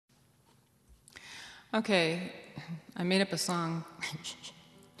Okay, I made up a song.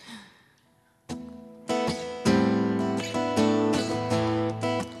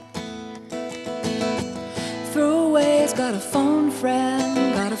 Throwaway's got a phone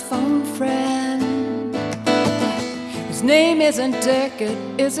friend, got a phone friend. His name isn't Dick,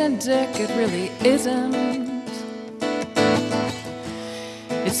 it really isn't.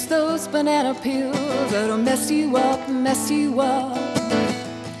 It's those banana peels that'll mess you up, mess you up.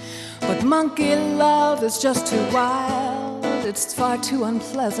 But monkey love is just too wild, it's far too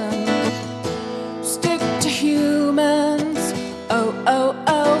unpleasant. Stick to humans, oh, oh,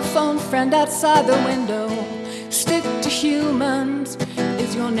 oh, phone friend outside the window. Stick to humans,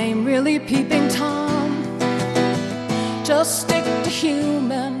 is your name really Peeping Tom? Just stick to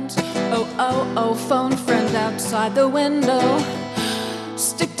humans, oh, oh, oh, phone friend outside the window.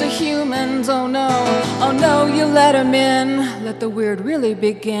 Stick to humans, oh no, you let him in. Let the weird really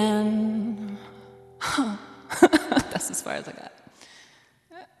begin. Huh. That's as far as I got.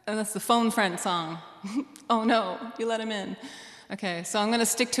 And that's the phone friend song. Oh no, you let him in. Okay, so I'm gonna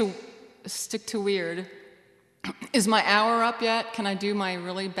stick to weird. Is my hour up yet? Can I do my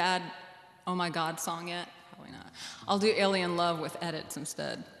really bad oh my god song yet? Probably not. I'll do Alien Love with edits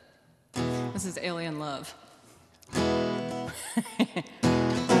instead. This is Alien Love.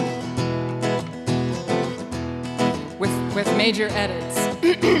 with major edits.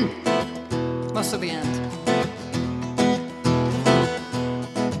 Most of the end.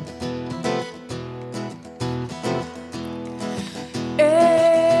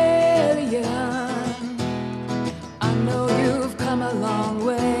 Alien, I know you've come a long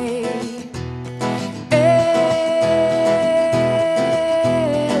way. Alien,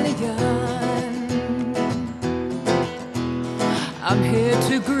 I'm here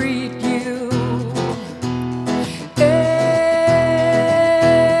to greet you.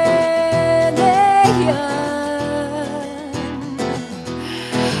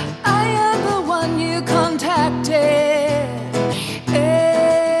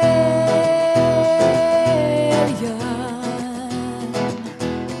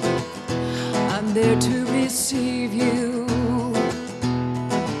 There to receive you.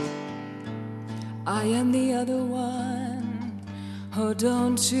 I am the other one. Oh,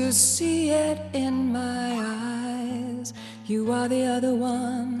 don't you see it in my eyes? You are the other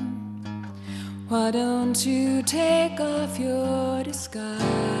one. Why don't you take off your disguise?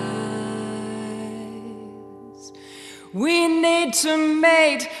 We need to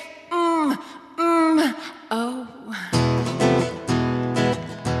mate. Oh.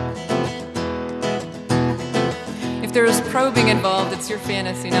 If there is probing involved, it's your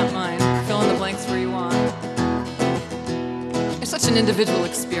fantasy, not mine. Fill in the blanks where you want. It's such an individual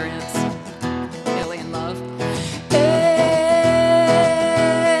experience. Alien love. Alien,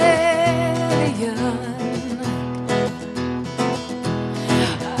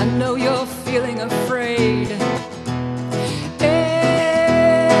 I know you're feeling afraid. Alien,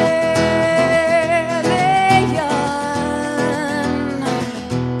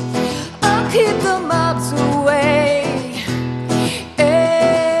 I'll keep the mobs away.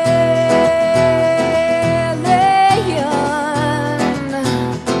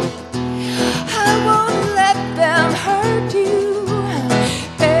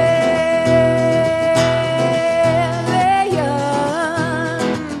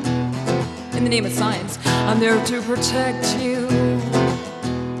 In the name of science, I'm there to protect you.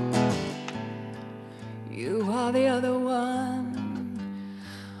 You are the other one.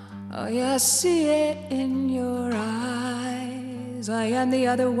 Oh yeah, I see it in your eyes. I am the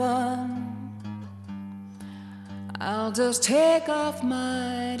other one. I'll just take off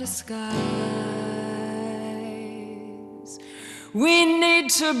my disguise. We need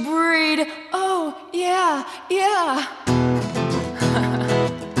to breed. Oh yeah, yeah.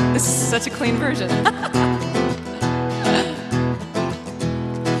 This is such a clean version. Alien,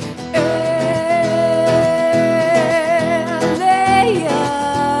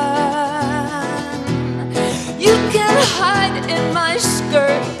 you can hide in my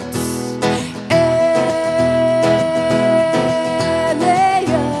skirts. Alien,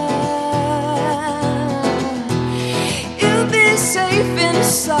 you'll be safe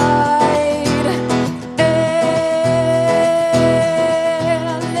inside.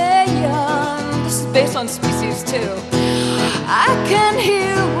 Based on species too. I can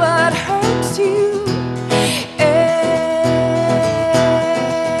hear what hurts you.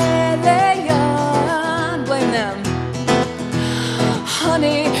 Alien, blame them.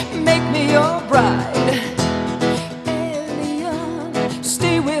 Honey, make me your bride. Alien,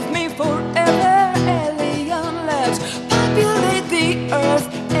 stay with me forever. Alien, let's populate the earth.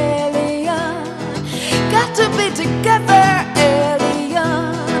 Alien,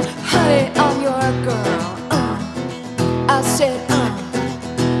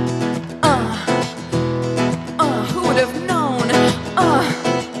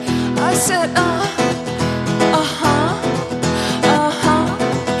 said,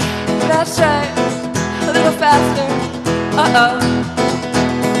 that's right, a little faster,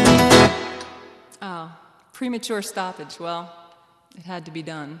 Oh, premature stoppage, well, it had to be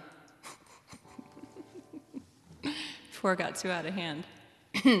done. Before it got too out of hand.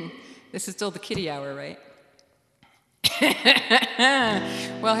 This is still the kiddie hour, right?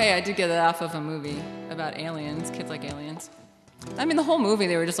 Well, hey, I did get it off of a movie about aliens, kids like aliens. I mean, the whole movie,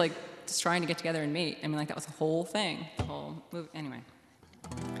 they were just like, just trying to get together and mate. I mean, like, that was the whole thing, the whole movie. Anyway.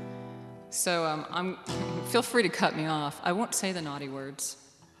 So, feel free to cut me off. I won't say the naughty words.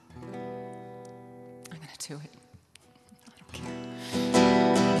 I'm gonna do it. I don't care.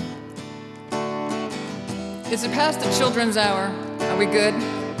 Is it past the children's hour? Are we good?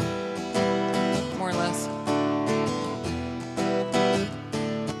 More or less.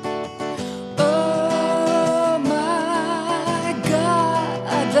 Oh my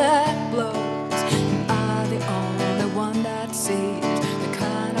God, that blows. Am I the only one that sees the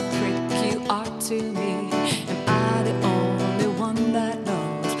kind of prick you are to me? Am I the only one that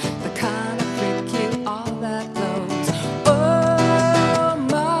knows the kind of prick you are that blows? Oh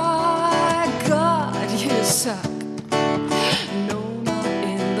my God, you suck. No, not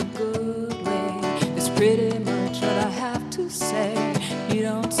in the good way. It's pretty much what I have to say. You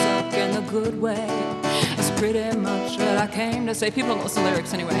don't suck in the good way. It's pretty much what I came to say. People don't listen to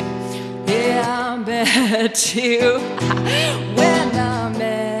lyrics anyway. Yeah, I met you. When I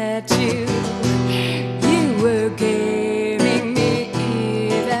met you, you were giving me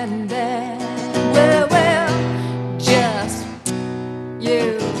even then. Well, just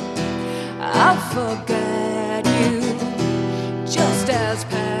you. I forget you just as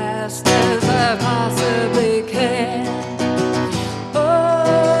fast as I possibly can.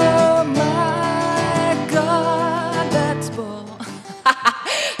 Oh my God, that's bull.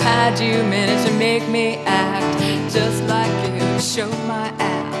 Had you managed to make me act just like you, show my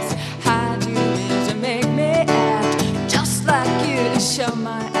ass? Had you managed to make me act just like you, show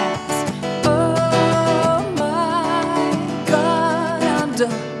my ass? Oh my God, I'm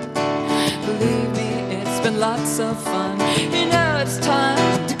done. Believe me, it's been lots of fun. You know it's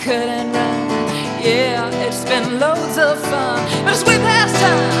time to cut and run. Yeah, it's been loads of fun. But it's way past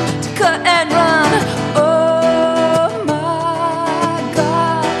time.